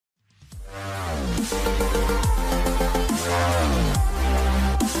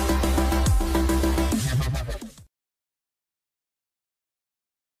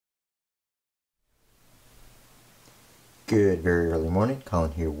Good very early morning,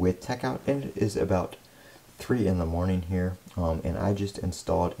 Colin here with Techout, and it is about 3 in the morning here, and I just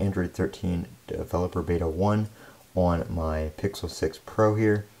installed Android 13 Developer Beta 1 on my Pixel 6 Pro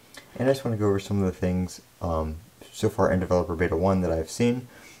here, and I just want to go over some of the things so far in Developer Beta 1 that I've seen.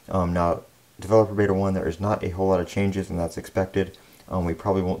 Now, Developer Beta 1, there is not a whole lot of changes, and that's expected. We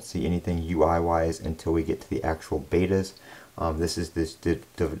probably won't see anything UI-wise until we get to the actual betas. This is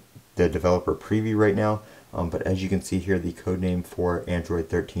the developer preview right now. But as you can see here, the code name for Android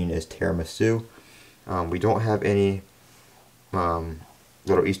 13 is Tiramisu. We don't have any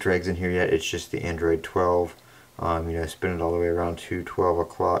little Easter eggs in here yet. It's just the Android 12. Spin it all the way around to 12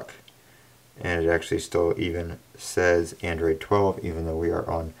 o'clock, and it actually still even says Android 12, even though we are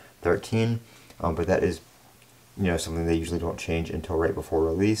on 13. But that is, something they usually don't change until right before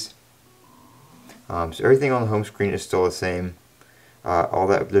release. So everything on the home screen is still the same.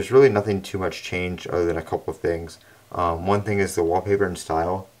 There's really nothing too much change other than a couple of things. One thing is the wallpaper and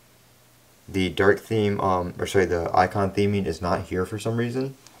style. The dark theme, the icon theming is not here for some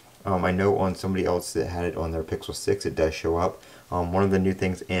reason. I know on somebody else that had it on their Pixel 6 it does show up. One of the new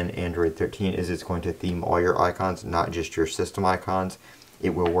things in Android 13 is it's going to theme all your icons, not just your system icons.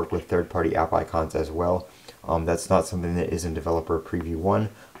 It will work with third-party app icons as well. That's not something that is in Developer Preview 1,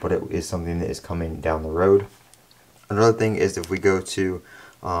 but it is something that is coming down the road. Another thing is if we go to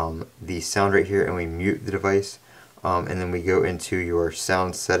the sound right here and we mute the device, and then we go into your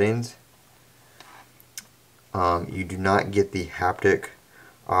sound settings, you do not get the haptic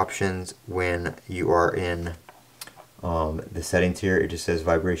options when you are in the settings here. It just says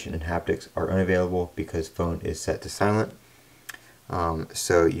vibration and haptics are unavailable because phone is set to silent.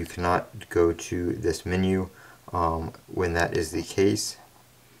 So you cannot go to this menu when that is the case.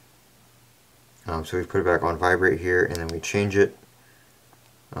 So we put it back on vibrate here, and then we change it.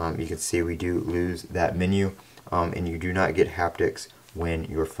 You can see we do lose that menu, and you do not get haptics when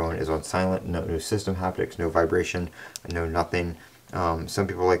your phone is on silent. No system haptics, no vibration, no nothing. Some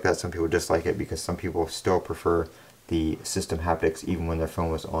people like that, some people dislike it because some people still prefer the system haptics even when their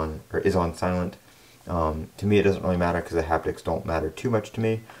phone was on or is on silent. To me, it doesn't really matter because the haptics don't matter too much to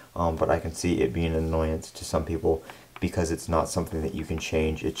me, but I can see it being an annoyance to some people because it's not something that you can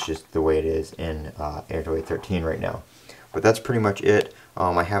change. It's just the way it is in Android 13 right now. But that's pretty much it.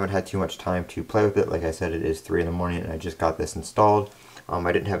 I haven't had too much time to play with it. Like I said, it is 3 in the morning and I just got this installed.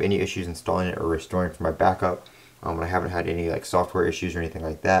 I didn't have any issues installing it or restoring it from my backup. I haven't had any software issues or anything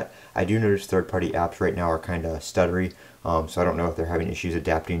like that. I do notice third-party apps right now are kind of stuttery, so I don't know if they're having issues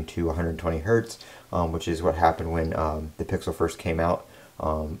adapting to 120 Hertz, which is what happened when the Pixel first came out.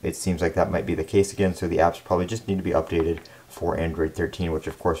 It seems like that might be the case again, so the apps probably just need to be updated for Android 13, which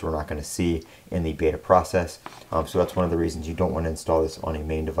of course we're not going to see in the beta process. So that's one of the reasons you don't want to install this on a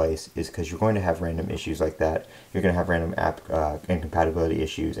main device, is because you're going to have random issues like that. You're going to have random app incompatibility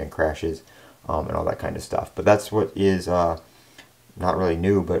issues and crashes and all that kind of stuff. But that's what is not really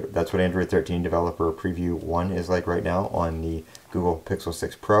new, but that's what Android 13 Developer Preview 1 is like right now on the Google Pixel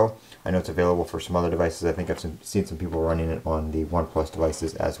 6 Pro. I know it's available for some other devices. I think I've seen some people running it on the OnePlus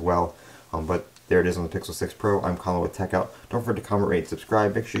devices as well. But there it is on the Pixel 6 Pro. I'm Colin with Techout. Don't forget to comment, rate, and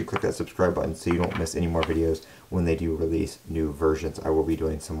subscribe. Make sure you click that subscribe button so you don't miss any more videos when they do release new versions. I will be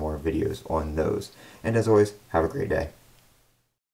doing some more videos on those. And as always, have a great day.